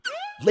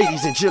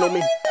Ladies and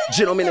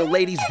gentlemen and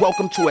ladies,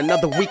 welcome to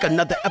another week,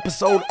 another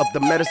episode of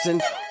the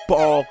Medicine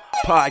Ball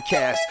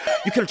Podcast.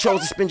 You could have chosen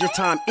to spend your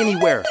time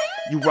anywhere.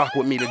 You rock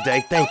with me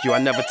today. Thank you. I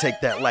never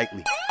take that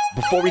lightly.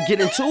 Before we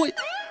get into it,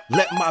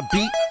 let my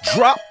beat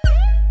drop.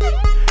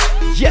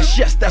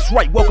 Yes, that's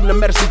right. Welcome to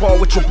Medicine Ball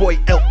with your boy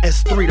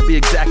LS3 to be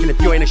exact. And if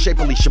you ain't in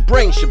shape, at least your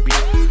brain should be.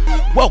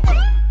 Welcome,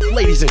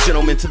 ladies and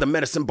gentlemen, to the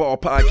Medicine Ball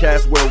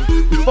Podcast, where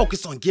we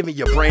focus on giving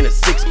your brain a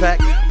six-pack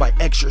by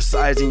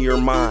exercising your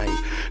mind.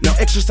 Now,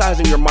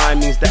 exercising your mind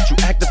means that you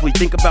actively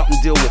think about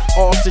and deal with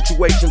all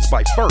situations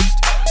by first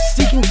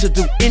seeking to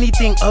do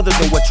anything other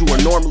than what you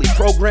are normally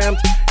programmed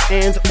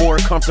and or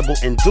comfortable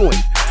in doing.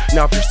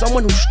 Now, if you're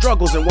someone who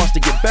struggles and wants to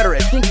get better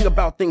at thinking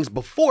about things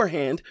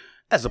beforehand,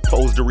 as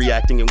opposed to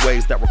reacting in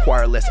ways that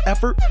require less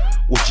effort,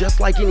 well, just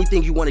like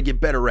anything you want to get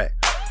better at,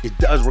 it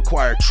does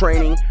require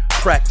training,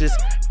 practice,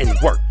 and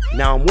work.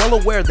 Now, I'm well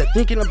aware that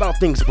thinking about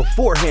things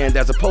beforehand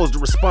as opposed to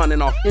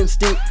responding off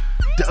instinct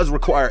does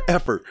require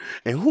effort.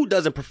 And who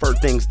doesn't prefer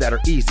things that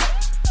are easy?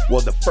 Well,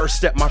 the first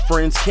step, my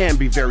friends, can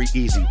be very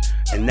easy,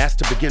 and that's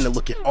to begin to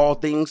look at all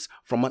things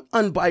from an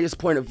unbiased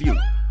point of view,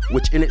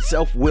 which in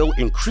itself will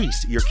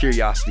increase your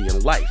curiosity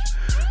in life.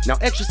 Now,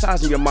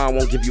 exercising your mind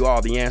won't give you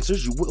all the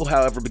answers. You will,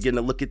 however, begin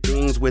to look at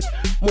things with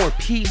more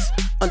peace,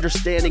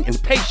 understanding,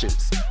 and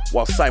patience,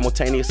 while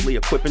simultaneously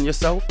equipping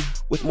yourself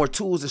with more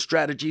tools and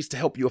strategies to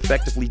help you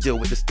effectively deal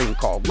with this thing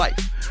called life.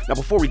 Now,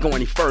 before we go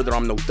any further,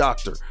 I'm no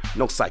doctor,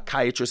 no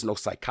psychiatrist, no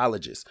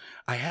psychologist.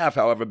 I have,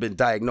 however, been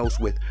diagnosed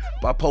with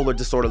bipolar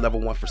disorder level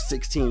 1 for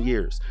 16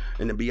 years.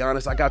 And to be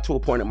honest, I got to a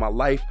point in my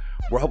life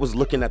where I was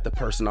looking at the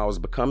person I was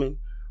becoming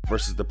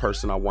versus the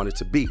person I wanted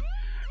to be.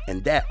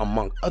 And that,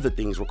 among other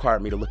things,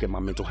 required me to look at my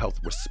mental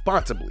health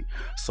responsibly.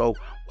 So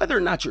whether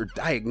or not you're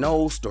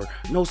diagnosed or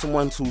know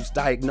someone who's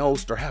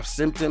diagnosed or have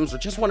symptoms or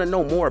just want to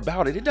know more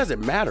about it, it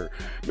doesn't matter.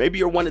 Maybe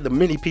you're one of the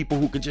many people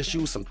who could just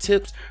use some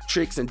tips,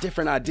 tricks, and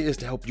different ideas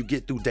to help you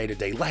get through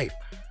day-to-day life.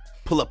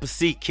 Pull up a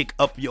seat, kick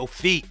up your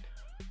feet.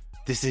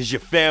 This is your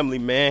family,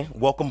 man.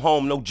 Welcome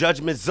home, no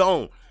judgment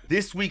zone.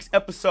 This week's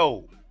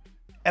episode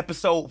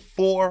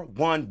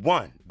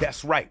 411.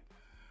 That's right.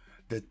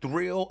 The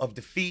thrill of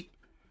defeat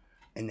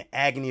and the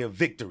agony of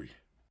victory.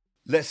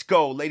 Let's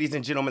go, ladies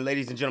and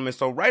gentlemen.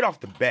 So right off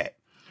the bat,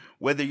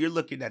 whether you're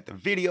looking at the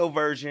video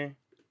version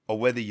or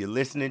whether you're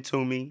listening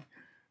to me,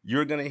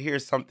 you're going to hear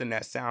something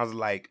that sounds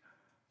like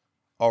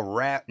a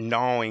rat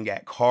gnawing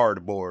at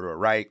cardboard,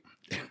 right?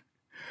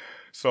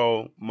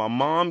 So my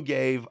mom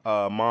gave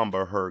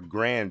Mamba, her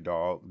grand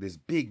dog, this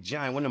big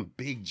giant, one of them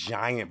big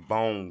giant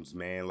bones,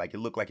 man. Like it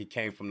looked like it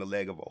came from the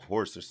leg of a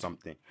horse or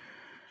something.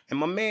 And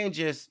my man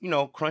just,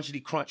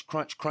 crunchity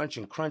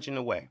crunching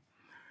away.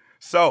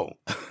 So,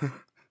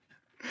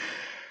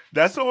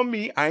 that's on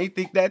me. I ain't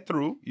think that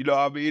through.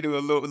 A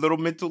little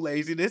mental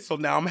laziness. So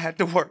now I'm going to have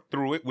to work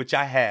through it, which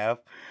I have.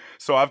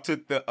 So I've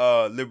took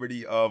the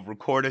liberty of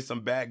recording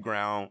some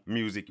background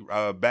music,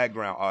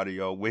 background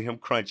audio with him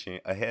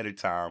crunching ahead of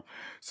time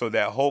so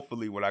that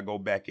hopefully when I go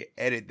back and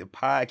edit the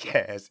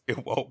podcast,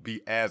 it won't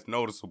be as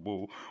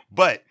noticeable.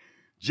 But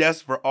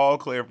just for all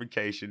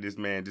clarification,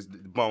 the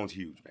bone's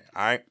huge, man.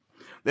 All right,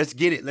 let's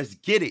get it.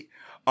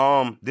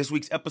 This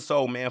week's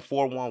episode, man,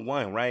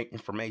 411, right?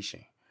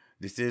 Information.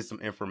 This is some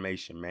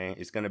information, man.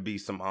 It's going to be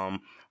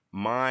some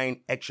mind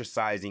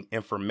exercising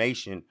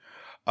information.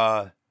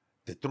 The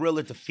thrill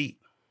of defeat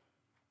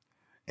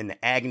and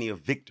the agony of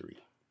victory.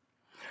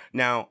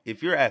 Now,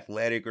 if you're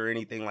athletic or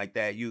anything like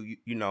that, you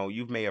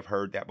may have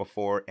heard that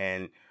before,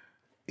 and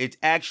it's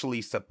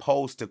actually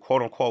supposed to,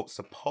 quote unquote,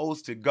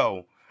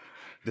 go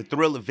the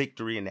thrill of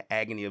victory and the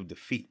agony of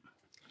defeat.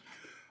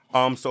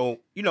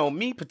 So,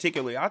 me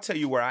particularly, I'll tell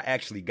you where I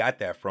actually got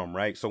that from,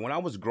 right? So when I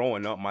was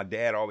growing up, my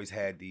dad always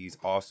had these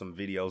awesome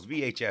videos,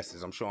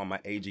 VHSs. I'm showing my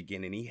age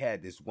again. And he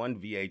had this one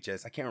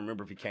VHS. I can't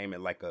remember if he came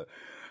in like a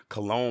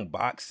Cologne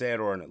box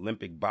set or an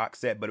Olympic box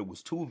set, but it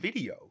was 2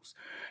 videos.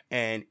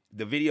 And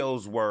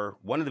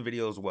one of the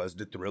videos was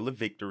the thrill of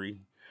victory.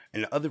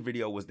 And the other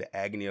video was the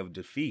agony of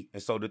defeat.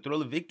 And so the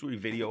thrill of victory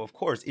video, of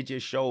course, it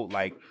just showed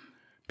like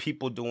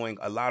people doing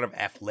a lot of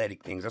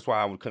athletic things. That's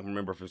why I couldn't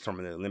remember if it was some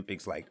of the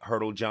Olympics, like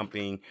hurdle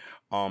jumping,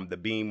 the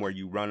beam where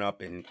you run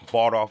up and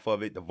vault off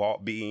of it, the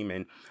vault beam,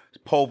 and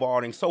pole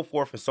vaulting, so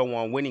forth and so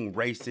on, winning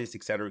races,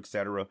 et cetera, et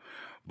cetera.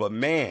 But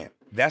man,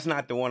 that's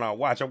not the one I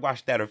watched. I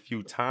watched that a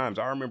few times.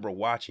 I remember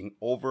watching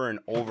over and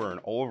over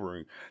and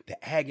over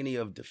the agony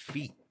of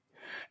defeat.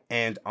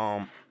 And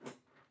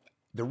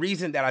the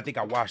reason that I think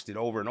I watched it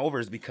over and over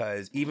is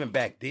because even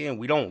back then,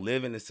 we don't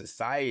live in a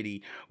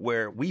society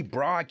where we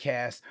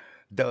broadcast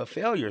the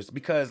failures,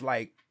 because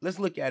let's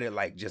look at it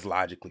like just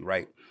logically,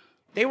 right?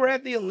 They were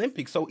at the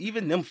Olympics, so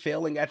even them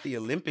failing at the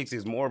Olympics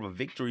is more of a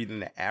victory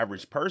than the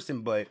average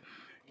person. But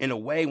in a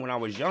way, when I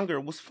was younger,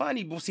 it was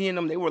funny seeing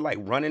them. They were like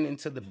running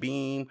into the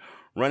beam,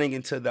 running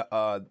into the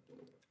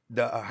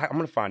I'm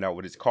gonna find out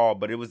what it's called,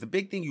 but it was the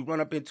big thing you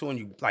run up into and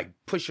you like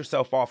push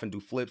yourself off and do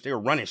flips. They were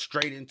running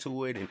straight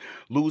into it and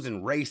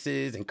losing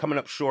races and coming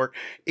up short,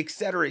 et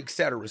cetera, et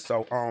cetera.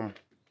 So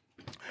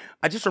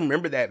I just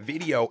remember that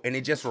video, and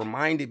it just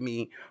reminded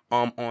me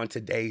on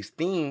today's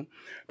theme,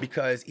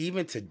 because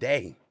even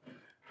today,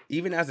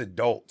 even as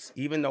adults,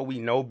 even though we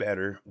know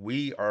better,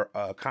 we are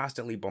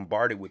constantly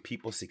bombarded with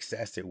people's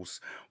successes,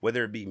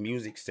 whether it be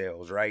music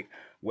sales, right?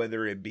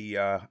 Whether it be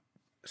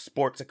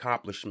sports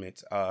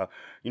accomplishments,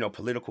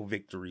 political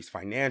victories,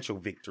 financial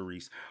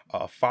victories,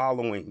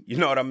 following, you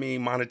know what I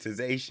mean?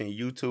 Monetization,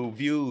 YouTube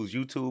views,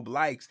 YouTube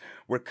likes.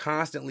 We're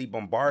constantly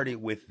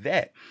bombarded with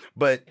that.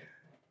 But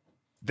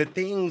the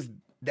things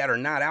that are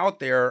not out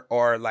there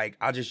are like,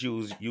 I'll just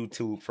use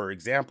YouTube for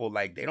example.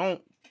 Like, they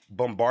don't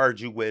bombard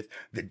you with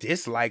the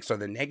dislikes or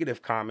the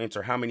negative comments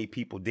or how many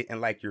people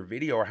didn't like your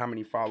video or how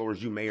many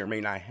followers you may or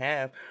may not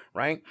have,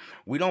 right?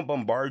 We don't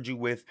bombard you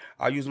with,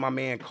 I'll use my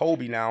man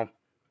Kobe now.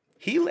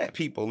 He let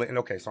people in.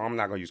 Okay, so I'm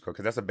not gonna use Kobe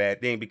because that's a bad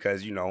thing,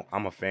 because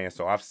I'm a fan,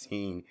 so I've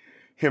seen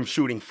him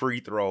shooting free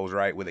throws,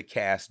 right, with a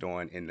cast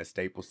on in the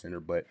Staples Center.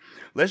 But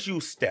let's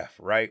use Steph,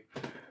 right?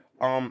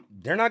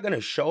 They're not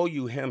gonna show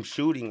you him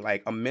shooting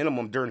like a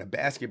minimum during the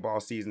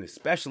basketball season,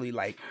 especially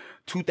like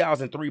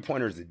 2,000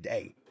 3-pointers a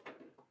day.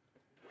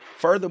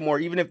 Furthermore,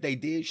 even if they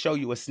did show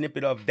you a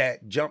snippet of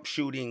that jump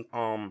shooting,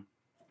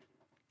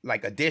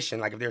 like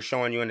addition, like if they're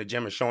showing you in the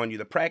gym and showing you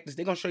the practice,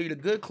 they're gonna show you the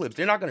good clips.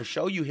 They're not gonna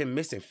show you him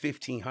missing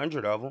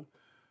 1,500 of them,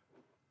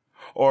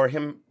 or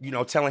him,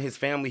 telling his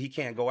family he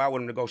can't go out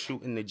with him to go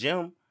shoot in the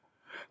gym.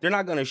 They're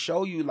not gonna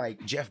show you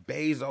like Jeff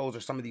Bezos or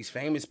some of these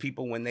famous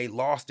people when they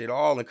lost it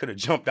all and could have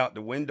jumped out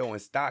the window in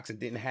stocks and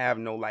didn't have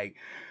no like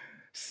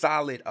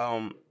solid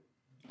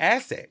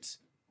assets,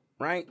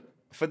 right?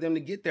 For them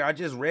to get there. I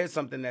just read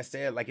something that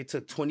said like it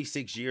took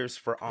 26 years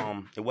for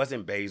it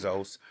wasn't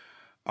Bezos,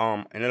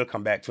 and it'll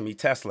come back to me,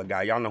 Tesla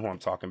guy, y'all know who I'm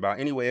talking about.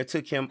 Anyway, it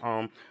took him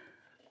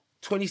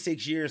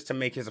 26 years to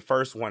make his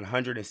first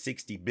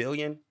 160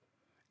 billion,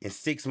 and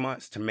 6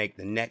 months to make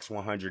the next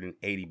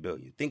 180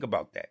 billion. Think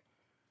about that.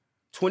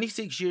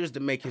 26 years to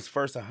make his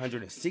first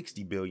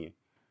 160 billion.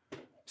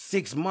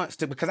 6 months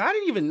to, because I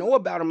didn't even know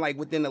about him like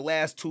within the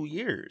last 2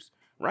 years,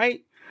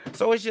 right?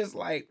 So it's just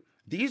like,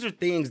 these are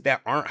things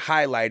that aren't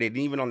highlighted, and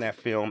even on that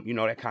film,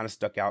 that kind of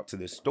stuck out to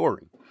this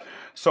story.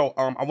 So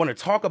I want to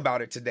talk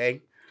about it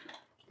today,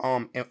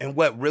 and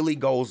what really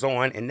goes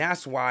on, and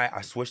that's why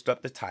I switched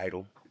up the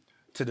title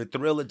to The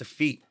Thrill of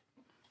Defeat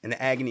and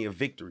the Agony of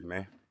Victory,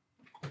 man.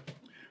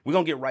 We're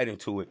going to get right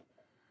into it.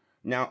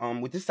 Now,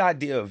 with this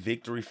idea of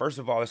victory, first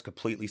of all, it's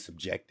completely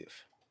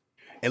subjective.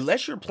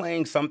 Unless you're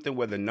playing something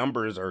where the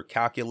numbers are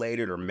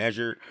calculated or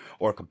measured,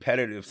 or a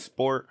competitive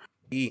sport,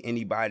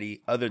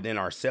 anybody other than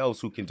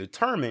ourselves who can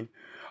determine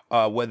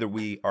whether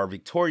we are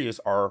victorious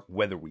or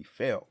whether we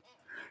fail.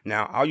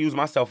 Now, I'll use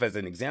myself as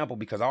an example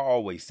because I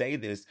always say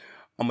this.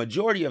 A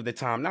majority of the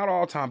time, not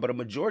all time, but a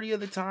majority of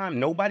the time,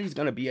 nobody's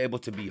going to be able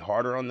to be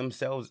harder on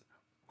themselves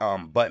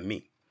but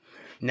me.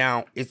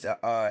 Now, it's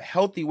a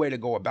healthy way to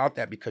go about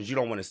that because you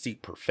don't want to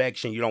seek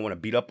perfection. You don't want to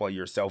beat up on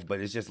yourself, but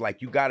it's just like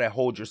you got to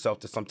hold yourself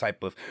to some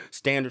type of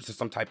standards or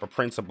some type of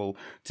principle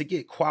to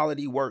get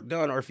quality work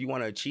done. Or if you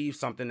want to achieve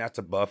something that's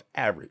above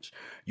average,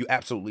 you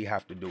absolutely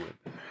have to do it.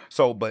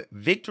 So, but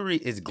victory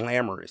is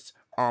glamorous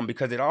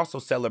because it also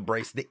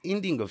celebrates the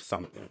ending of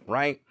something,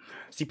 right?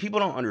 See, people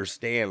don't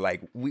understand,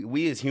 like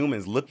we as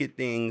humans look at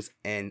things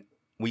and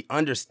we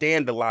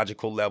understand the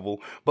logical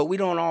level, but we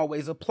don't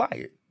always apply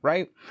it.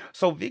 Right?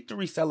 So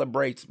victory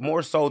celebrates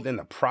more so than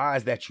the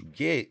prize that you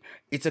get.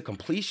 It's a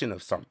completion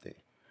of something.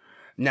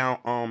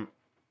 Now,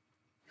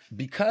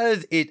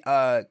 because it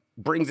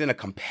brings in a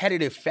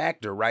competitive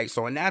factor, right?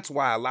 So, and that's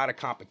why a lot of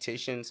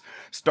competitions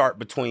start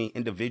between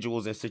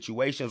individuals in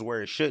situations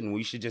where it shouldn't.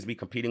 We should just be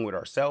competing with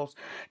ourselves,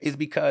 is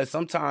because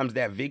sometimes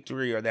that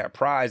victory or that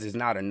prize is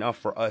not enough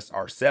for us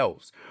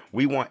ourselves.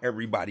 We want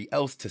everybody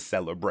else to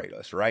celebrate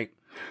us, right?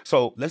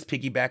 So let's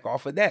piggyback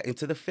off of that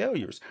into the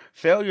failures.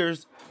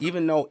 Failures,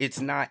 even though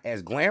it's not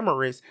as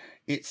glamorous,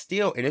 it's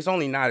still, and it's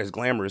only not as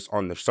glamorous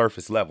on the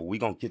surface level. We're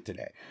going to get to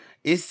that.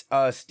 It's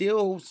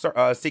still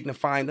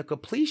signifying the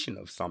completion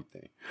of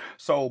something.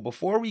 So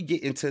before we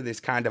get into this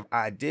kind of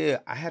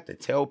idea, I have to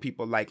tell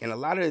people, like, and a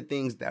lot of the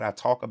things that I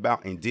talk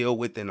about and deal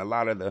with in a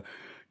lot of the,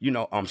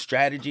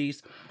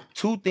 strategies,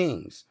 two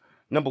things.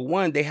 Number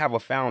one, they have a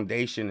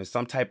foundation in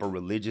some type of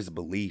religious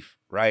belief,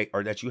 right?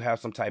 Or that you have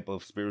some type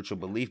of spiritual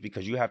belief,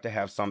 because you have to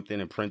have something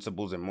in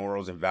principles and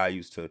morals and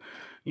values to,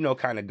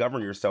 kind of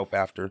govern yourself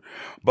after.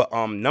 But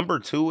number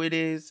two, it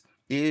is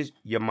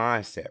your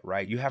mindset,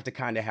 right? You have to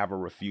kind of have a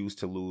refuse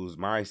to lose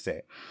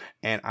mindset.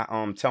 And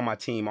I tell my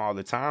team all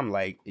the time,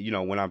 like,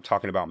 when I'm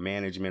talking about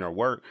management or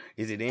work,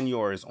 is it in you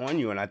or is on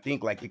you? And I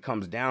think like it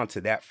comes down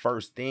to that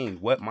first thing.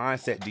 What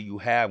mindset do you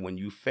have when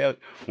you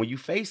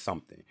face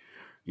something?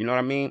 You know what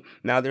I mean?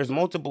 Now, there's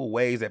multiple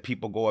ways that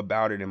people go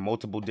about it and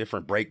multiple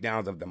different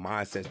breakdowns of the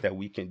mindsets that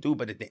we can do.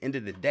 But at the end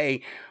of the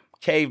day,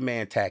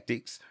 caveman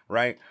tactics,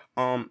 right?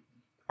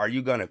 Are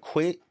you going to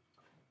quit?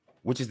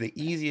 Which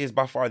is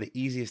by far the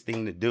easiest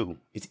thing to do.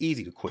 It's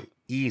easy to quit.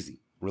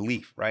 Easy.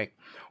 Relief, right?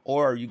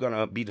 Or are you going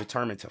to be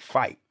determined to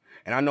fight?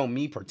 And I know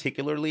me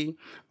particularly,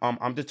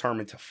 I'm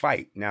determined to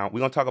fight. Now, we're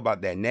going to talk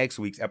about that next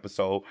week's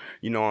episode.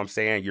 You know what I'm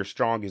saying? Your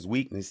strongest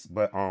weakness.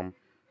 But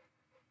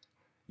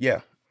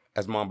yeah,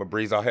 as Mamba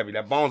breathes all heavy.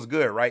 That bone's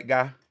good, right,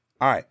 guy?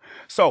 All right.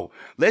 So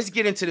let's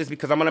get into this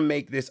because I'm going to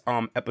make this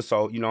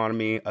episode, you know what I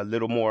mean, a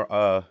little more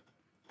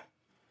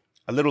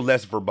a little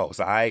less verbose,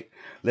 all right?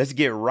 Let's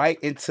get right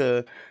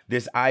into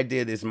this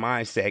idea, this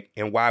mindset,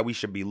 and why we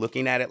should be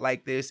looking at it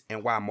like this,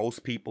 and why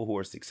most people who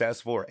are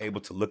successful are able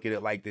to look at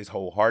it like this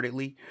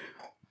wholeheartedly.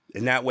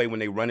 And that way, when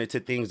they run into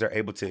things, they're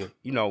able to,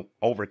 you know,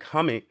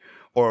 overcome it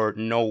or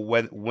know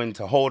when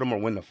to hold them or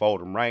when to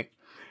fold them, right?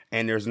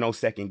 And there's no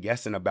second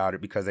guessing about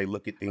it because they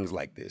look at things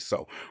like this.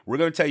 So we're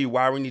going to tell you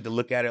why we need to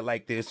look at it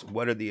like this.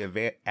 What are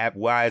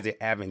why is it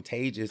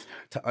advantageous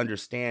to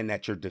understand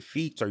that your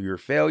defeats or your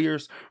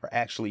failures are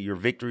actually your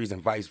victories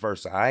and vice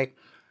versa, all right?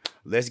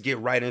 Let's get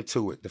right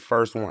into it. The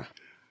first one.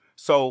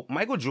 So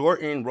Michael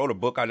Jordan wrote a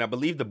book, and I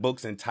believe the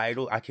book's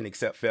entitled "I Can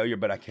Accept Failure,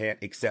 but I Can't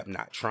Accept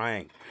Not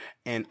Trying."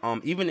 And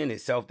even in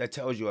itself, that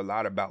tells you a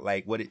lot about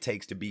like what it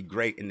takes to be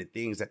great and the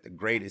things that the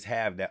greatest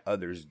have that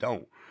others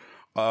don't.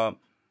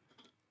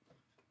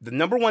 The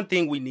number one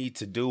thing we need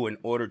to do in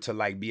order to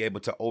like be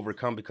able to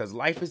overcome, because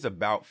life is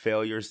about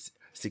failures,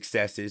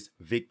 successes,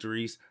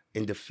 victories,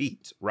 and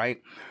defeats, right?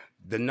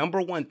 The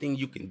number one thing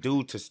you can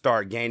do to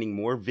start gaining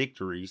more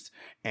victories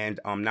and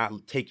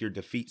not take your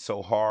defeat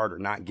so hard or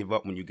not give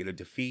up when you get a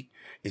defeat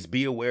is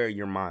be aware of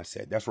your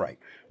mindset. That's right.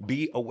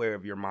 Be aware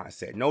of your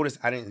mindset. Notice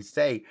I didn't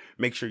say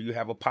make sure you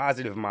have a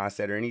positive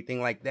mindset or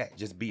anything like that.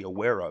 Just be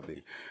aware of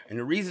it. And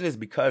the reason is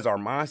because our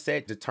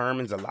mindset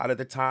determines a lot of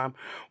the time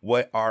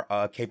what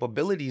our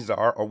capabilities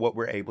are or what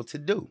we're able to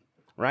do,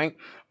 right?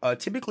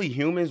 Typically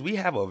humans, we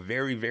have a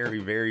very, very,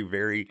 very,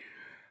 very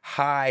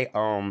high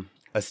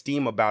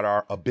esteem about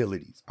our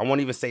abilities. I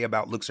won't even say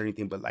about looks or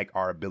anything, but like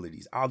our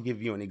abilities. I'll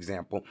give you an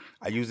example.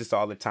 I use this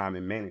all the time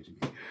in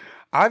management.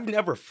 I've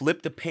never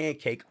flipped a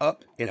pancake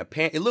up in a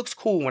pan. It looks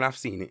cool when I've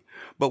seen it.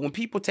 But when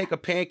people take a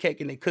pancake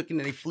and they cook it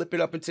and they flip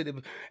it up into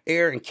the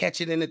air and catch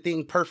it in the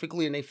thing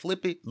perfectly and they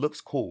flip it, looks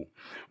cool,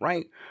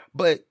 right?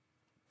 But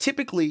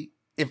typically,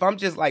 if I'm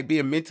just like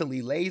being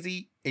mentally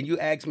lazy and you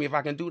ask me if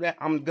I can do that,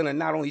 I'm going to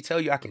not only tell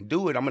you I can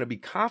do it, I'm going to be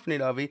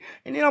confident of it,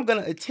 and then I'm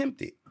going to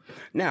attempt it.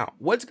 Now,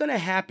 what's going to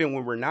happen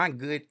when we're not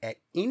good at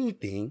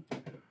anything,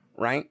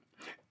 right?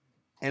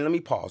 And let me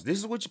pause. This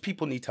is what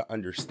people need to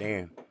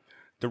understand.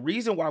 The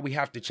reason why we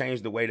have to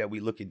change the way that we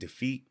look at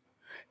defeat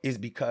is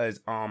because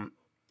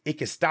it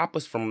can stop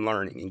us from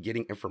learning and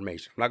getting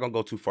information. I'm not going to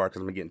go too far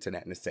because I'm going to get into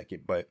that in a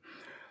second, but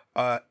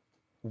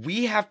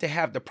we have to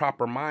have the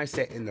proper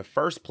mindset in the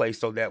first place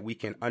so that we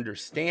can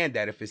understand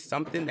that if it's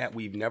something that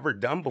we've never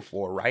done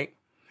before, right?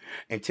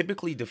 And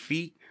typically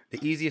defeat, the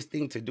easiest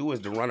thing to do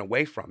is to run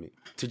away from it,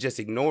 to just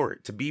ignore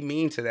it, to be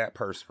mean to that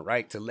person,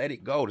 right? To let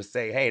it go, to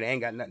say, hey, it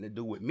ain't got nothing to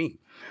do with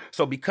me.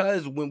 So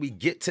because when we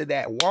get to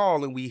that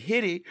wall and we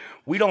hit it,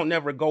 we don't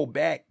never go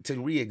back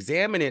to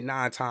re-examine it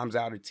 9 times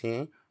out of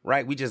 10,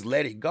 right? We just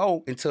let it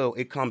go until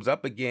it comes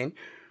up again.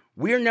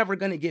 We're never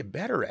going to get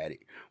better at it.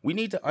 We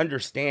need to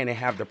understand and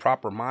have the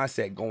proper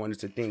mindset going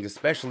into things,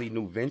 especially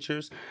new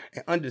ventures,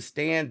 and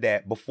understand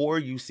that before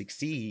you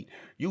succeed,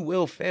 you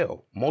will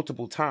fail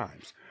multiple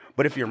times.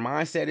 But if your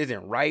mindset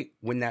isn't right,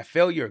 when that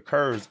failure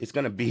occurs, it's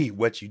going to be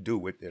what you do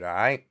with it, all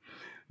right?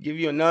 Give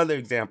you another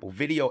example,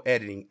 video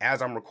editing.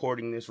 As I'm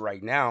recording this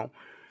right now,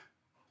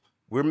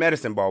 we're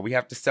medicine ball. We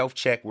have to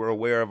self-check. We're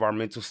aware of our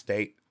mental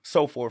state,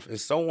 so forth and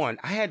so on.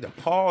 I had to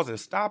pause and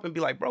stop and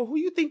be like, bro, who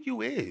you think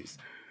you is?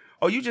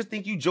 Oh, you just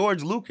think you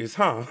George Lucas,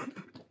 huh?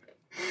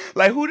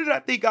 Like, who did I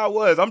think I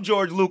was? I'm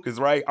George Lucas,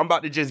 right? I'm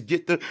about to just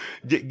get the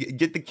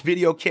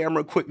video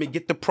camera equipment,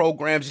 get the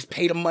programs, just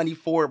pay the money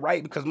for it,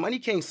 right? Because money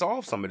can't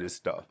solve some of this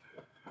stuff,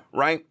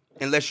 right?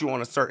 Unless you're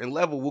on a certain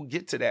level, we'll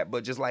get to that.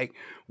 But just like,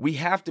 we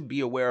have to be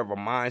aware of a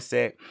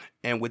mindset.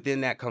 And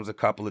within that comes a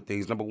couple of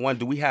things. Number one,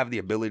 do we have the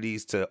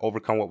abilities to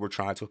overcome what we're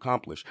trying to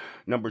accomplish?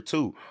 Number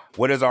two,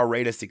 what is our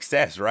rate of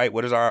success, right?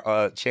 What is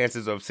our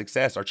chances of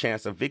success, our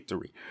chance of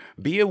victory?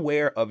 Be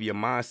aware of your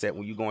mindset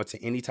when you go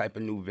into any type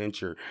of new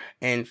venture.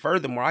 And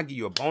furthermore, I'll give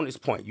you a bonus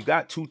point. You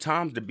got 2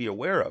 times to be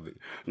aware of it.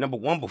 Number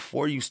one,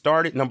 before you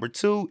start it. Number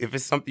two, if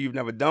it's something you've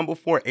never done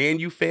before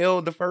and you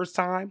failed the first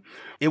time,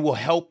 it will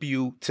help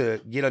you to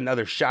get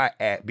another shot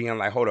at being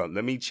like, hold on,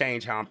 let me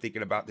change how I'm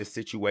thinking about this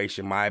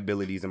situation, my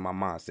abilities and my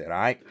mindset. All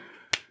right.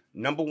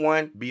 Number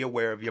one, be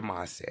aware of your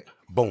mindset.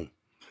 Boom.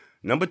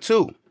 Number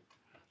two,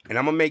 and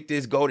I'm going to make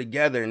this go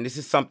together. And this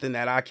is something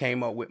that I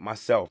came up with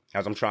myself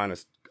as I'm trying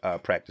to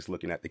practice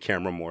looking at the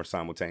camera more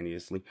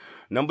simultaneously.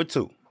 Number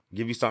two,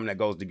 give you something that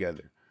goes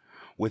together.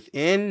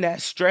 Within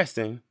that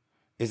stressing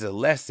is a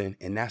lesson,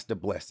 and that's the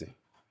blessing.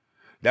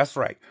 That's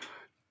right.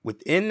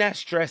 Within that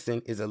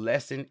stressing is a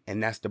lesson,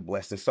 and that's the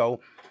blessing. So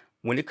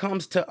when it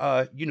comes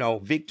to,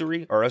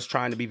 victory or us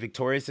trying to be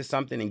victorious at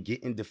something and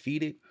getting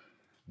defeated,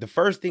 the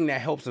first thing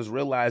that helps us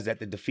realize that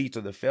the defeats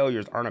or the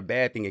failures aren't a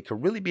bad thing, it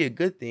could really be a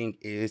good thing,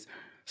 is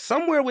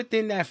somewhere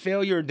within that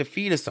failure or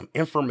defeat is some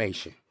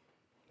information.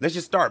 Let's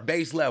just start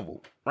base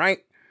level, right?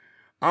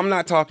 I'm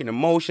not talking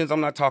emotions.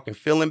 I'm not talking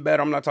feeling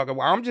better. I'm not talking.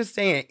 Well, I'm just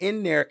saying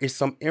in there is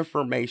some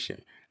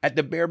information. At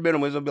the bare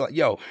minimum, it's gonna be like,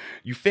 yo,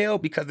 you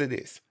failed because of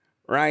this,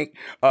 right?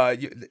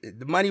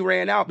 The money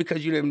ran out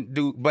because you didn't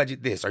do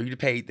budget this or you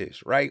paid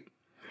this, right?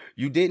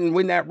 You didn't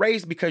win that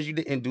race because you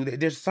didn't do that.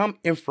 There's some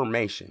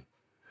information.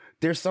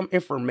 There's some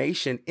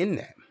information in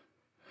that.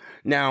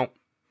 Now,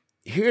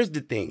 here's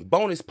the thing.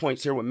 Bonus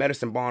points here with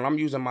Medicine Ball. I'm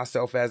using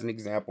myself as an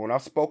example, and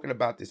I've spoken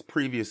about this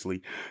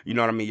previously. You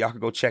know what I mean? Y'all can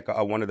go check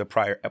out one of the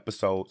prior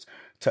episodes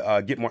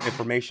to get more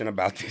information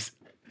about this.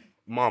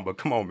 Mamba,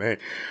 come on, man.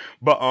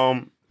 But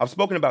I've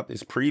spoken about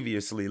this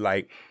previously.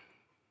 Like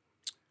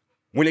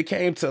when it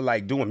came to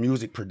like doing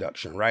music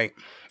production, right,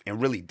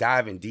 and really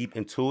diving deep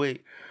into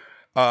it.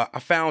 I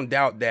found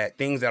out that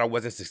things that I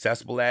wasn't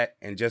successful at,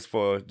 and just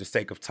for the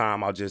sake of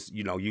time, I'll just,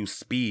 use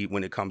speed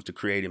when it comes to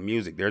creating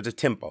music. There's a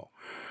tempo.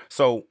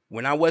 So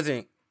when I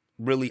wasn't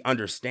really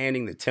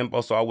understanding the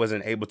tempo, so I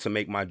wasn't able to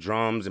make my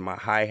drums and my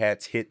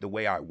hi-hats hit the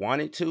way I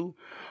wanted to,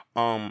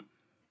 I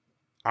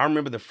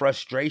remember the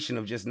frustration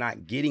of just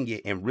not getting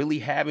it and really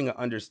having an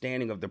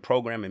understanding of the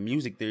program and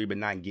music theory, but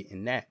not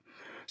getting that.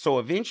 So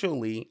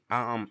eventually,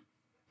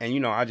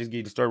 and I'll just give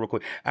you the story real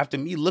quick. After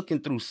me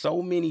looking through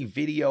so many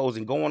videos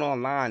and going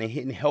online and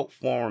hitting help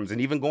forums and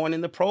even going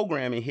in the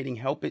program and hitting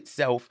help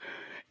itself,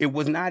 it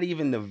was not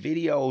even the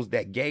videos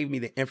that gave me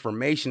the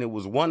information. It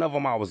was one of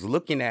them I was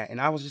looking at,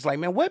 and I was just like,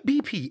 man, what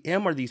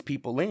BPM are these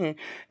people in?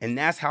 And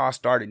that's how I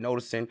started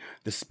noticing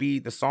the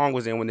speed the song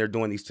was in when they're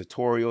doing these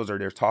tutorials or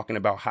they're talking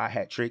about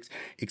hi-hat tricks,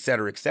 et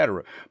cetera, et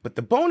cetera. But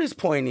the bonus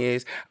point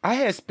is I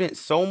had spent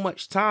so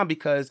much time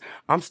because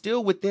I'm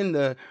still within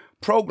the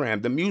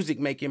program, the music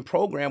making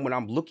program, when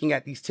I'm looking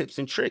at these tips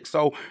and tricks.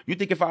 So you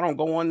think if I don't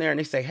go on there and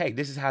they say, hey,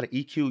 this is how to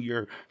EQ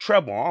your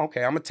treble. Oh,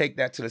 okay, I'm gonna take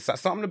that to the side.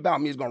 Something about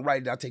me is gonna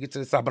write it, I'll take it to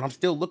the side, but I'm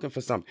still looking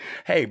for something.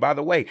 Hey, by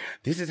the way,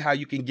 this is how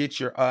you can get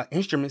your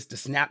instruments to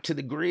snap to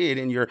the grid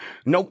and your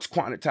notes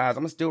quantized. I'm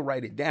gonna still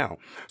write it down.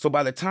 So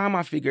by the time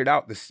I figured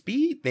out the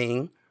speed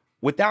thing,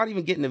 without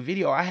even getting the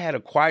video, I had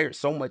acquired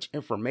so much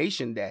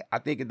information that I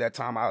think at that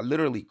time I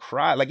literally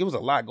cried. Like it was a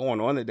lot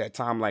going on at that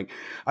time. Like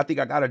I think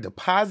I got a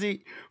deposit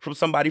from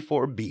somebody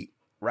for a beat,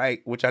 right?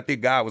 Which I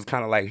think God was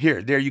kind of like,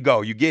 here, there you go.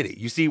 You get it.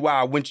 You see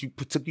why I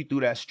took you through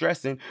that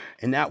stressing,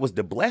 and that was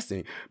the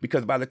blessing.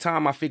 Because by the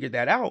time I figured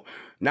that out,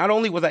 not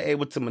only was I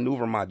able to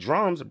maneuver my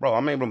drums, bro,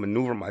 I'm able to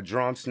maneuver my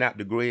drums, snap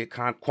the grid,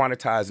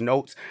 quantize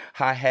notes,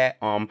 hi-hat,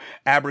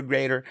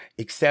 abrogator,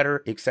 et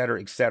cetera, et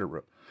cetera, et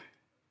cetera.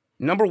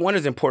 Number one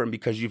is important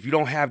because if you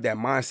don't have that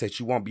mindset,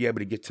 you won't be able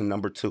to get to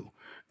number two.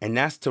 And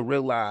that's to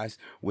realize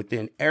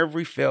within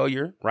every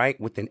failure, right,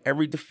 within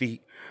every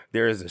defeat,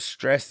 there is a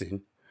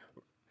stressing.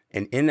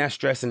 And in that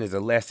stressing is a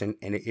lesson,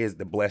 and it is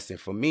the blessing.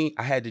 For me,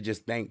 I had to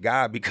just thank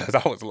God because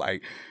I was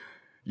like,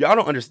 y'all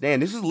don't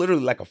understand. This is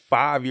literally like a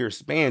 5-year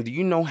span. Do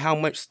you know how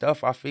much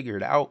stuff I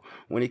figured out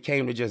when it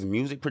came to just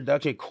music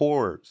production,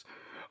 chords,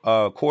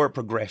 chord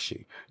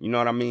progression, you know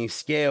what I mean?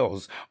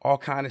 Scales, all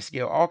kind of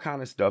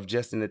stuff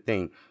just in the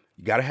thing.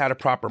 You got to have the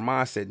proper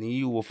mindset, and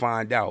you will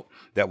find out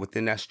that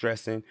within that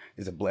stressing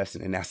is a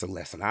blessing, and that's a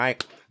lesson, all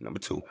right? Number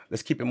two.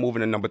 Let's keep it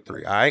moving to number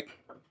three, all right?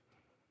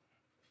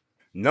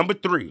 Number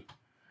three.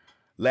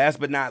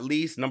 Last but not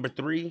least, number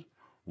three,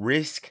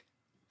 risk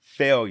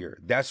failure.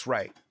 That's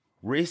right.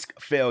 Risk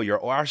failure,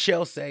 or I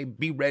shall say,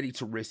 be ready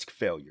to risk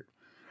failure.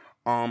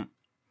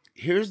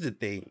 Here's the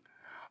thing.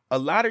 A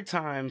lot of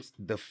times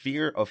the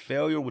fear of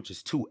failure, which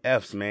is 2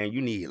 F's, man,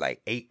 you need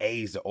like 8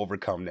 A's to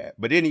overcome that.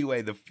 But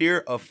anyway, the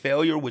fear of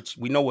failure, which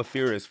we know what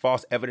fear is,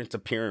 false evidence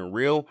appearing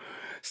real,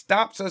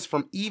 stops us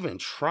from even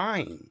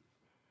trying.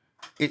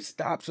 It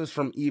stops us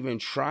from even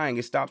trying.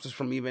 It stops us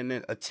from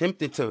even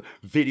attempting to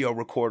video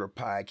record a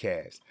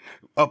podcast,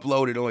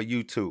 upload it on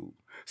YouTube,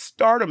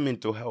 start a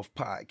mental health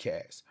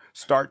podcast,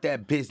 start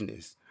that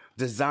business,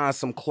 design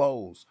some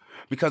clothes,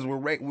 because we're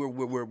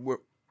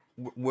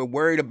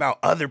worried about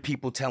other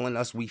people telling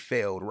us we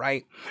failed,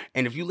 right?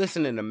 And if you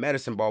listen to the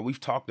Medicine Ball, we've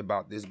talked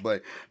about this,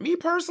 but me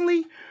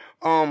personally,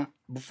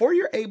 before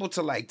you're able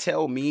to like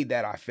tell me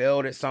that I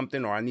failed at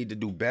something or I need to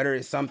do better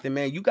at something,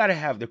 man, you got to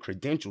have the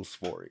credentials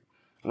for it,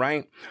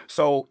 right?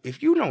 So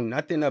if you know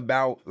nothing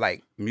about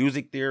like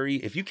music theory,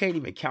 if you can't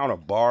even count a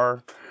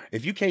bar,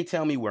 if you can't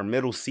tell me where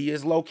middle C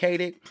is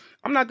located,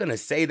 I'm not going to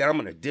say that I'm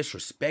going to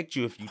disrespect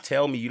you if you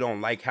tell me you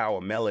don't like how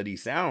a melody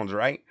sounds,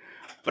 right?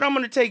 But I'm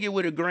going to take it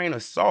with a grain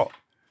of salt.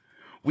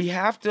 We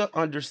have to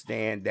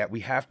understand that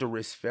we have to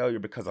risk failure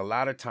because a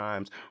lot of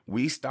times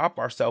we stop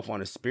ourselves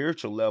on a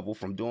spiritual level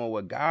from doing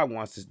what God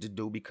wants us to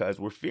do because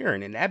we're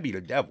fearing, and that'd be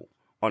the devil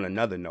on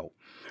another note.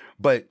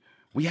 But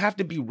we have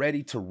to be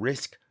ready to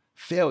risk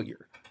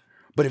failure.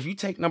 But if you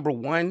take number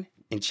one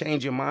and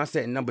change your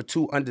mindset, and number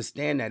two,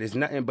 understand that it's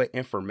nothing but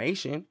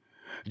information.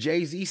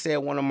 Jay-Z said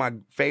one of my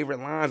favorite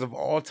lines of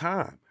all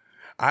time.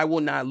 I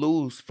will not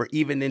lose, for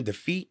even in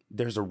defeat,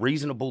 there's a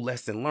reasonable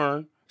lesson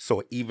learned,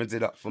 so it evens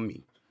it up for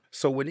me.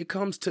 So when it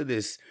comes to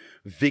this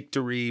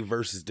victory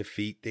versus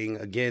defeat thing,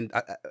 again,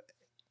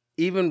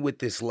 even with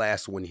this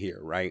last one here,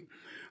 right?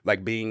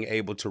 Like being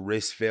able to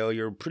risk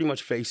failure, pretty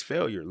much face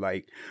failure.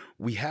 Like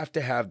we have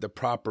to have the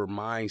proper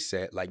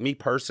mindset. Like me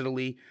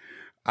personally,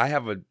 I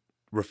have a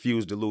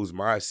refuse to lose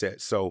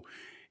mindset. So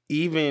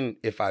even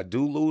if I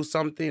do lose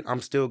something,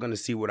 I'm still going to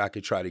see what I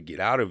could try to get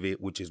out of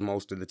it, which is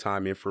most of the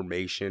time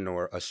information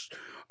or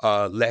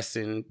a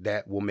lesson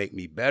that will make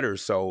me better.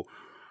 So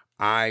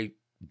I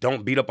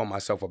don't beat up on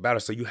myself about it.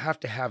 So you have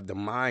to have the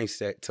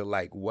mindset to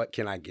like, what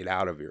can I get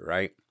out of it,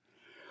 right?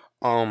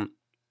 Um,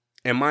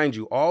 and mind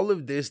you, all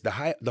of this, the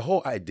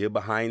whole idea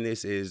behind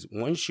this is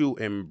once you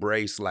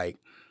embrace like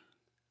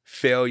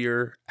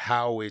failure,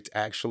 how it's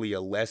actually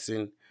a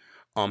lesson,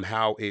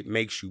 how it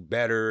makes you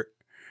better,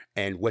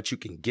 and what you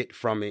can get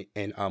from it,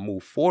 and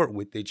move forward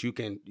with it. You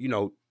can,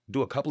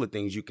 do a couple of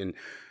things. You can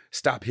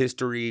stop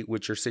history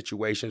with your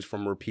situations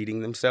from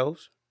repeating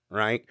themselves.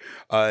 Right.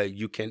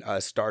 You can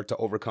start to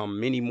overcome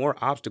many more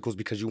obstacles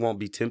because you won't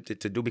be tempted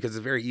to do because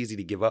it's very easy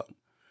to give up.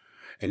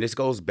 And this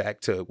goes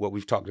back to what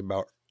we've talked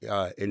about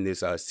in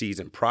this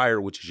season prior,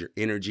 which is your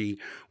energy,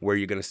 where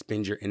you're going to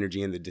spend your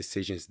energy in the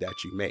decisions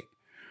that you make.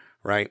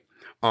 Right.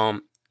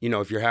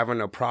 If you're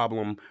having a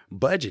problem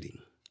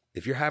budgeting,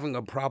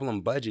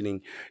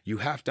 you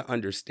have to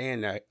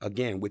understand that,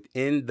 again,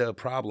 within the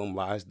problem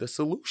lies the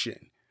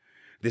solution.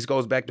 This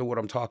goes back to what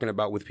I'm talking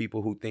about with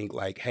people who think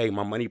like, hey,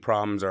 my money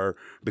problems are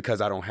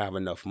because I don't have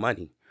enough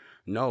money.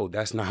 No,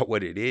 that's not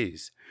what it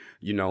is.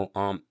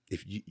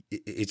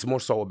 It's more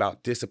so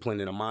about discipline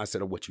and a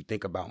mindset of what you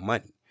think about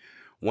money.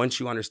 Once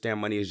you understand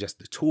money is just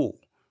the tool,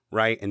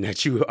 right? And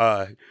that you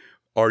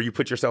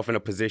put yourself in a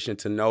position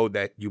to know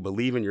that you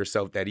believe in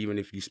yourself, that even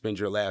if you spend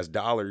your last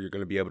dollar, you're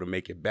going to be able to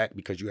make it back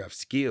because you have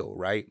skill,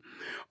 right?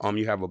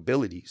 You have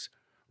abilities,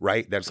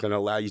 right? That's going to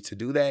allow you to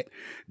do that.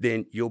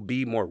 Then you'll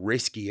be more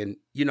risky. And,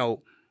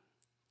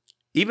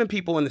 even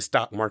people in the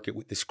stock market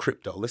with this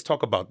crypto, let's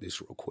talk about this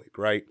real quick,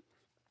 right?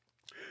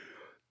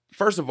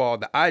 First of all,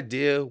 the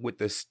idea with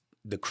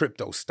the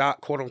crypto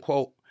stock, quote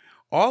unquote,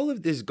 all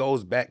of this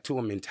goes back to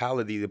a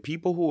mentality. The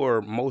people who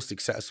are most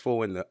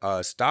successful in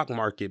the stock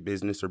market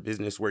business, or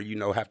business where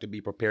have to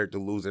be prepared to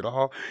lose it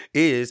all,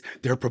 is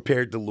they're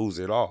prepared to lose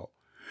it all.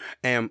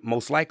 And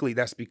most likely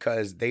that's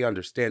because they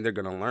understand they're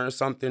going to learn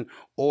something,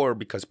 or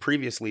because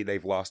previously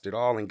they've lost it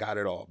all and got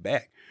it all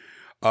back.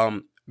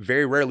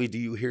 Very rarely do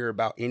you hear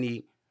about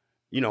any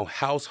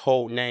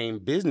household name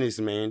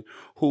businessmen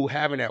who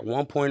haven't at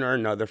one point or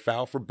another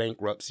filed for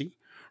bankruptcy,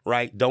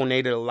 right?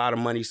 Donated a lot of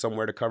money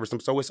somewhere to cover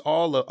some. So it's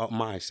all a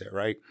mindset,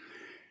 right?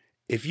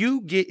 If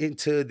you get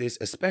into this,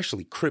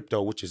 especially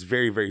crypto, which is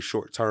very, very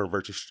short term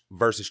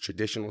versus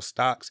traditional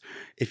stocks,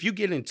 if you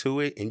get into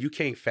it and you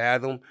can't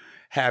fathom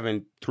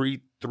having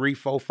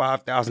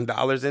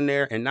 $5,000 in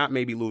there and not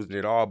maybe losing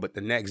it all, but the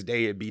next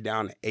day it'd be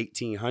down to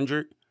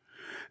 1,800,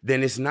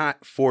 then it's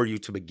not for you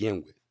to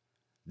begin with.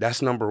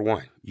 That's number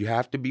one. You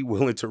have to be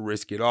willing to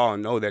risk it all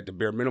and know that the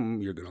bare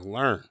minimum you're going to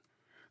learn.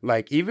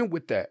 Like even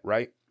with that,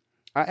 right?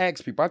 I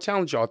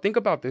challenge y'all, think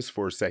about this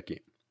for a second,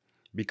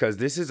 because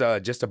this is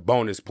just a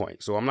bonus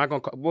point. So I'm not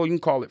going to, you can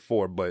call it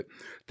 4, but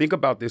think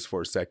about this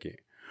for a second.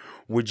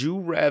 Would you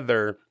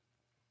rather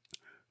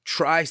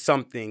try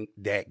something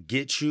that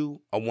gets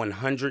you a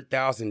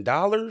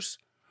 $100,000,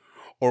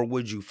 or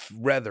would you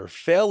rather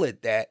fail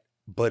at that,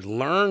 but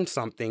learn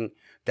something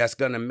that's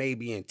going to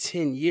maybe in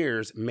 10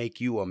 years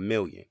make you $1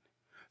 million?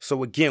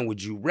 So again,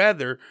 would you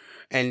rather,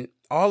 and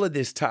all of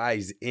this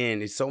ties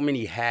in, it's so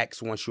many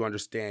hacks once you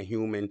understand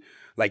human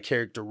like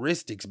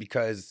characteristics,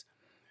 because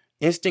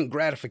instant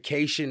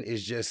gratification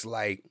is just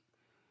like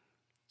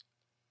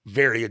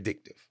very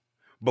addictive.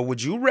 But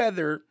would you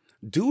rather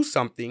do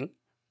something,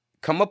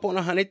 come up on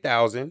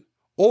 100,000,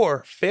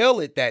 or fail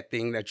at that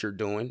thing that you're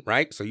doing,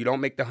 right? So you don't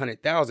make the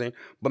 100,000,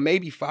 but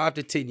maybe 5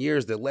 to 10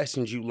 years, the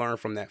lessons you learn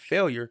from that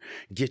failure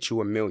get you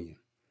 $1 million.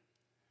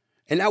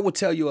 And that will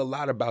tell you a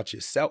lot about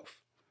yourself.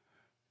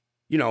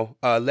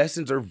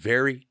 Lessons are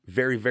very,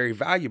 very, very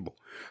valuable.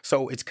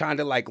 So it's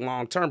kind of like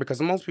long term, because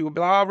most people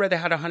be like, I'd rather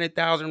have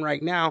 100,000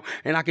 right now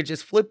and I could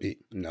just flip it.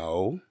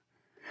 No.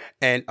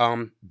 And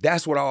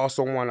that's what I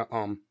also want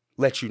to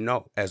let you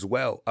know as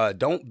well.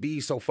 Don't be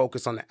so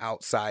focused on the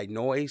outside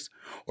noise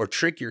or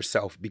trick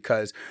yourself,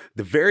 because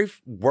the very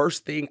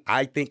worst thing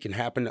I think can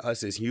happen to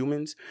us as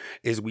humans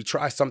is we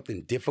try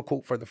something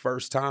difficult for the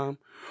first time,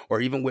 or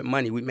even with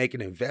money, we make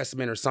an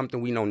investment or something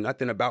we know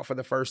nothing about for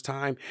the first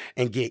time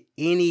and get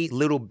any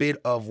little bit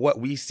of what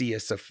we see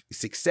as a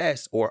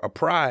success or a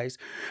prize,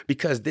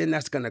 because then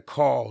that's going to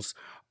cause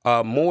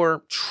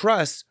more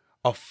trust,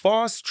 a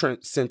false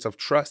sense of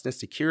trust and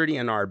security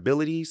in our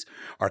abilities,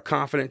 our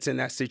confidence in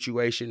that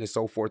situation, and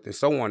so forth and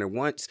so on. And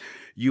once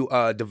you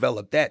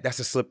develop that, that's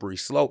a slippery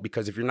slope,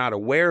 because if you're not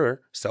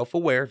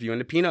self-aware, if you're in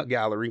the peanut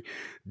gallery,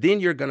 then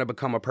you're going to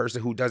become a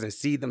person who doesn't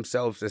see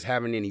themselves as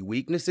having any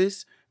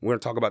weaknesses. We're going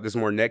to talk about this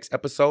more next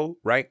episode,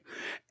 right?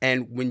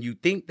 And when you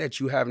think that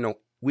you have no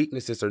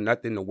weaknesses or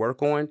nothing to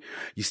work on,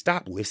 you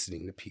stop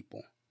listening to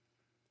people.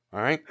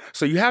 All right.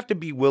 So you have to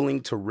be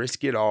willing to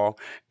risk it all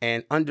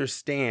and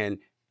understand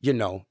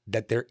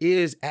that there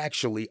is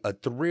actually a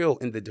thrill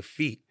in the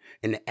defeat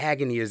and the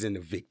agony is in the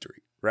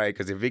victory, right?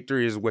 Because the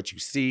victory is what you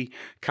see,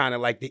 kind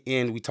of like the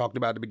end we talked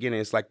about at the beginning.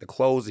 It's like the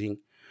closing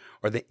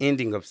or the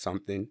ending of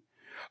something.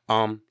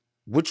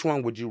 Which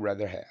one would you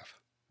rather have?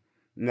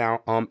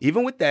 Now,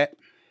 even with that,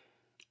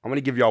 I'm going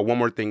to give y'all one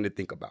more thing to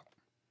think about.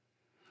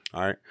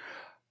 All right.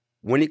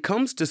 When it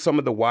comes to some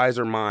of the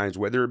wiser minds,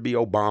 whether it be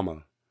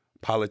Obama,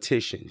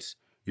 politicians,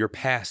 your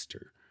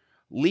pastor,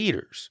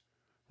 leaders,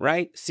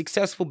 right?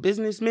 Successful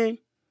businessmen.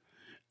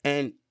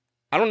 And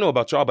I don't know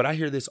about y'all, but I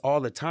hear this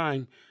all the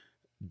time.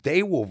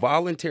 They will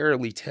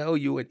voluntarily tell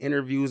you in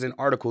interviews and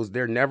articles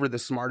they're never the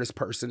smartest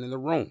person in the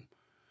room.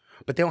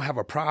 But they don't have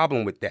a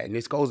problem with that. And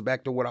this goes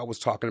back to what I was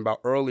talking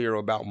about earlier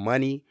about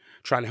money,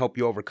 trying to help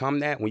you overcome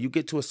that. When you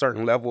get to a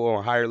certain level or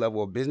a higher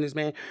level of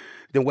businessman,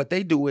 then what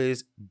they do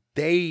is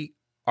they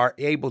are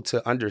able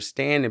to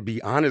understand and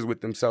be honest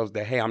with themselves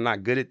that, hey, I'm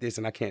not good at this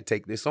and I can't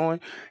take this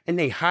on. And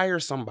they hire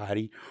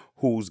somebody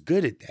who's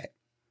good at that,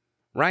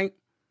 right?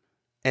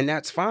 And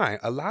that's fine.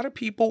 A lot of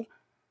people,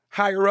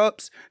 higher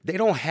ups, they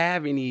don't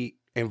have any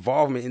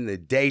involvement in the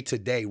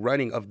day-to-day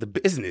running of the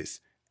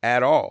business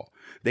at all.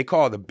 They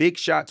call the big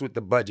shots with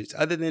the budgets.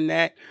 Other than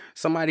that,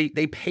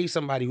 they pay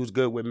somebody who's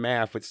good with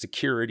math, with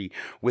security,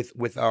 with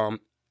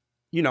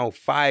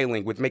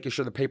filing, with making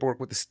sure the paperwork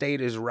with the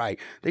state is right.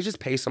 They just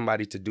pay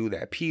somebody to do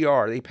that.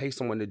 PR, they pay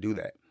someone to do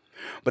that.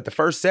 But the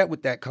first step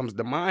with that comes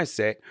the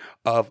mindset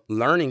of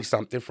learning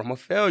something from a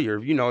failure.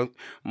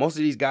 Most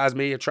of these guys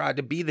may have tried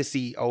to be the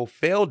CEO,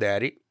 failed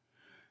at it,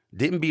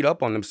 didn't beat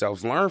up on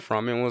themselves, learned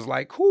from it, and was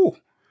like, cool.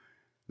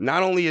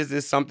 Not only is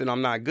this something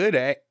I'm not good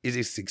at,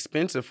 it's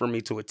expensive for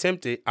me to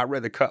attempt it. I'd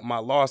rather cut my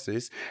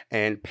losses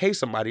and pay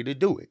somebody to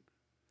do it.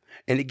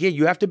 And again,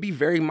 you have to be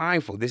very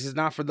mindful. This is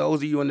not for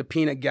those of you in the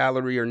peanut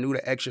gallery or new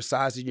to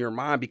exercising your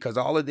mind, because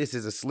all of this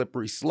is a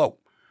slippery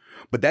slope.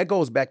 But that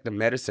goes back to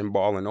medicine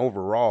ball and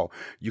overall.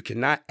 You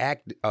cannot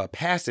act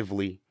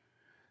passively,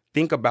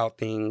 think about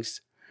things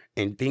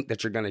and think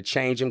that you're going to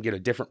change them, get a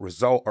different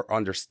result, or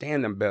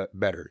understand them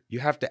better. You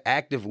have to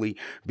actively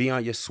be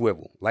on your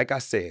swivel. Like I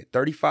said,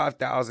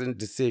 35,000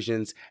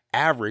 decisions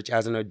average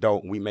as an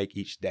adult we make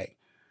each day.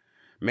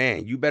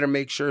 Man, you better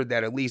make sure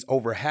that at least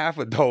over half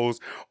of those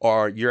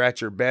you're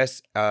at your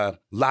best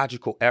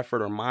logical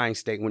effort or mind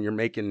state when you're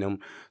making them,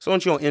 so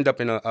that you don't end up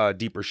in a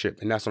deeper ship.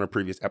 And that's on a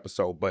previous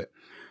episode. But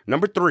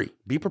number 3,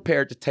 be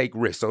prepared to take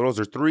risks. So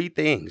those are 3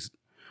 things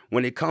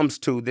when it comes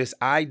to this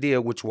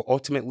idea, which will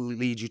ultimately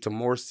lead you to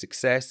more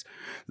success,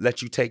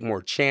 let you take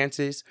more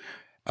chances,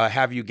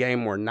 have you gain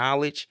more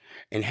knowledge,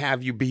 and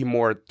have you be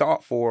more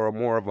thoughtful or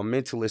more of a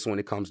mentalist when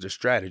it comes to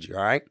strategy,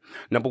 all right?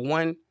 Number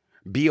 1,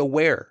 be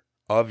aware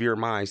of your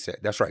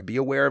mindset. That's right. Be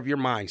aware of your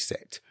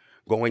mindset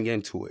going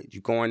into it.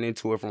 You're going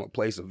into it from a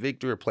place of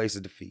victory or place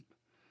of defeat,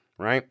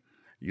 right?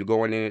 You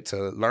going in it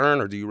to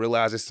learn, or do you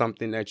realize it's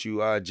something that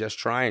you just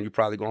try and you're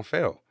probably going to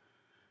fail?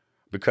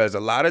 Because a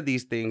lot of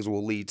these things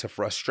will lead to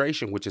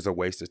frustration, which is a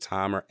waste of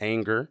time, or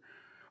anger,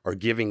 or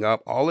giving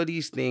up. All of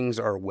these things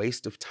are a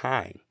waste of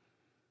time.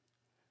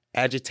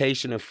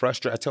 Agitation and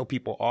frustration. I tell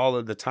people all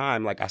of the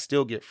time, like, I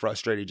still get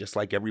frustrated just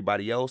like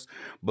everybody else,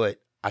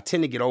 but I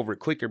tend to get over it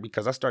quicker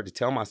because I start to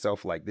tell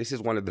myself, like, this is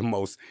one of the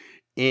most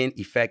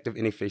ineffective,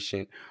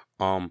 inefficient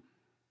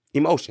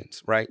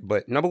emotions, right?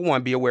 But number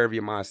 1, be aware of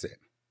your mindset,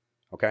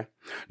 okay?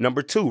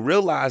 Number 2,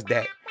 realize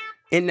that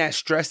in that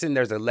stressing,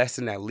 there's a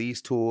lesson that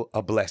leads to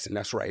a blessing.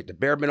 That's right. The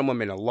bare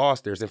minimum and a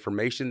loss, there's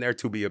information there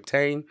to be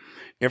obtained.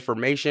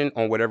 Information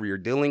on whatever you're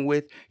dealing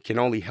with can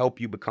only help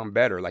you become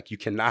better. Like, you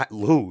cannot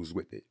lose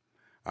with it,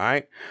 all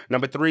right?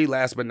 Number 3,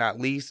 last but not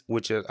least,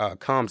 which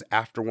comes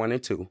after 1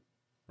 and 2,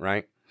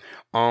 right?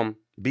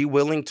 Be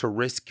willing to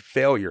risk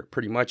failure,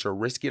 pretty much, or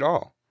risk it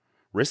all.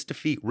 Risk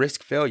defeat,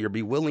 risk failure,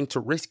 be willing to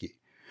risk it.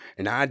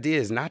 And the idea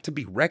is not to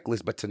be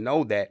reckless, but to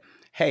know that,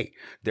 hey,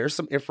 there's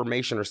some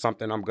information or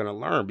something I'm going to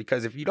learn.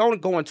 Because if you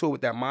don't go into it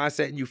with that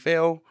mindset and you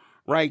fail,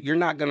 right, you're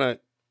not going to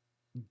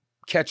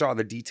catch all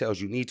the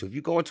details you need to. If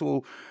you go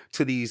into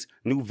these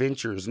new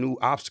ventures, new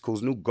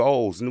obstacles, new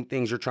goals, new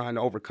things you're trying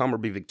to overcome or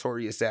be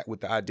victorious at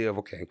with the idea of,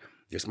 okay,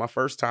 it's my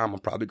first time, I'm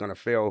probably going to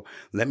fail.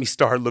 Let me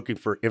start looking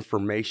for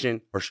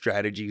information or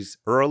strategies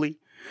early.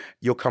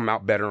 You'll come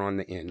out better on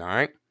the end, all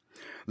right?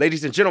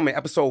 Ladies and gentlemen,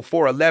 episode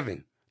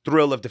 411,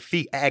 Thrill of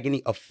Defeat,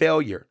 Agony of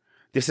Failure.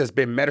 This has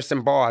been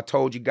Medicine Ball. I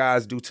told you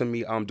guys, due to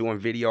me doing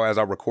video as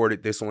I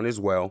recorded this one as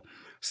well,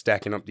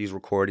 stacking up these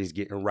recordings,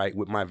 getting right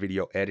with my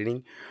video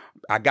editing.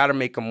 I got to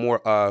make them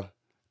more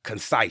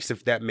concise,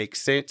 if that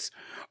makes sense.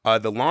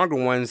 The longer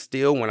ones,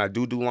 still, when I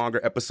do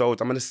longer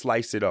episodes, I'm going to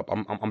slice it up.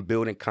 I'm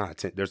building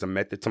content. There's a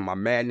method to my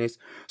madness.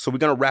 So we're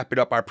going to wrap it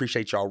up. I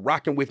appreciate y'all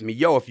rocking with me.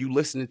 Yo, if you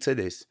listening to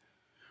this,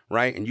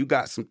 right, and you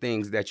got some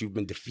things that you've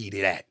been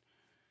defeated at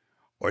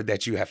or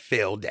that you have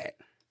failed at,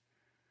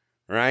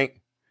 right,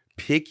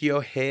 pick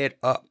your head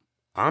up.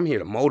 I'm here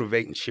to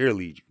motivate and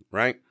cheerlead you,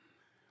 right?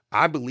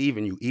 I believe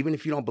in you. Even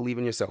if you don't believe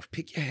in yourself,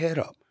 pick your head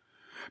up.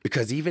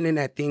 Because even in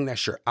that thing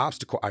that's your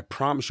obstacle, I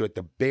promise you, at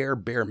the bare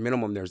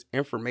minimum, there's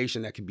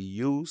information that can be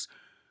used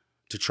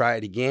to try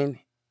it again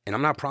And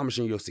I'm not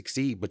promising you'll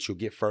succeed, but you'll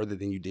get further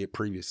than you did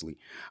previously.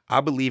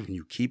 I believe in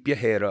you. Keep your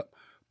head up.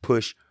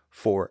 Push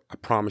forward. I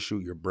promise you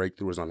your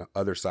breakthrough is on the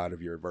other side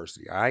of your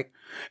adversity, all right?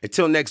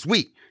 Until next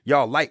week,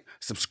 y'all like,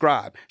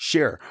 subscribe,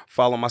 share,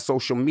 follow my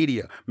social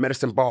media,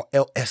 Medicine Ball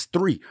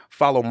LS3.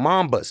 Follow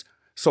Mamba's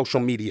social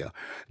media.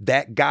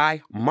 That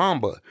guy,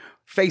 Mamba.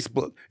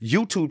 Facebook,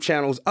 YouTube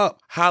channels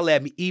up. Holla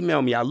at me,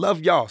 email me. I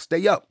love y'all.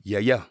 Stay up.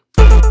 Yeah.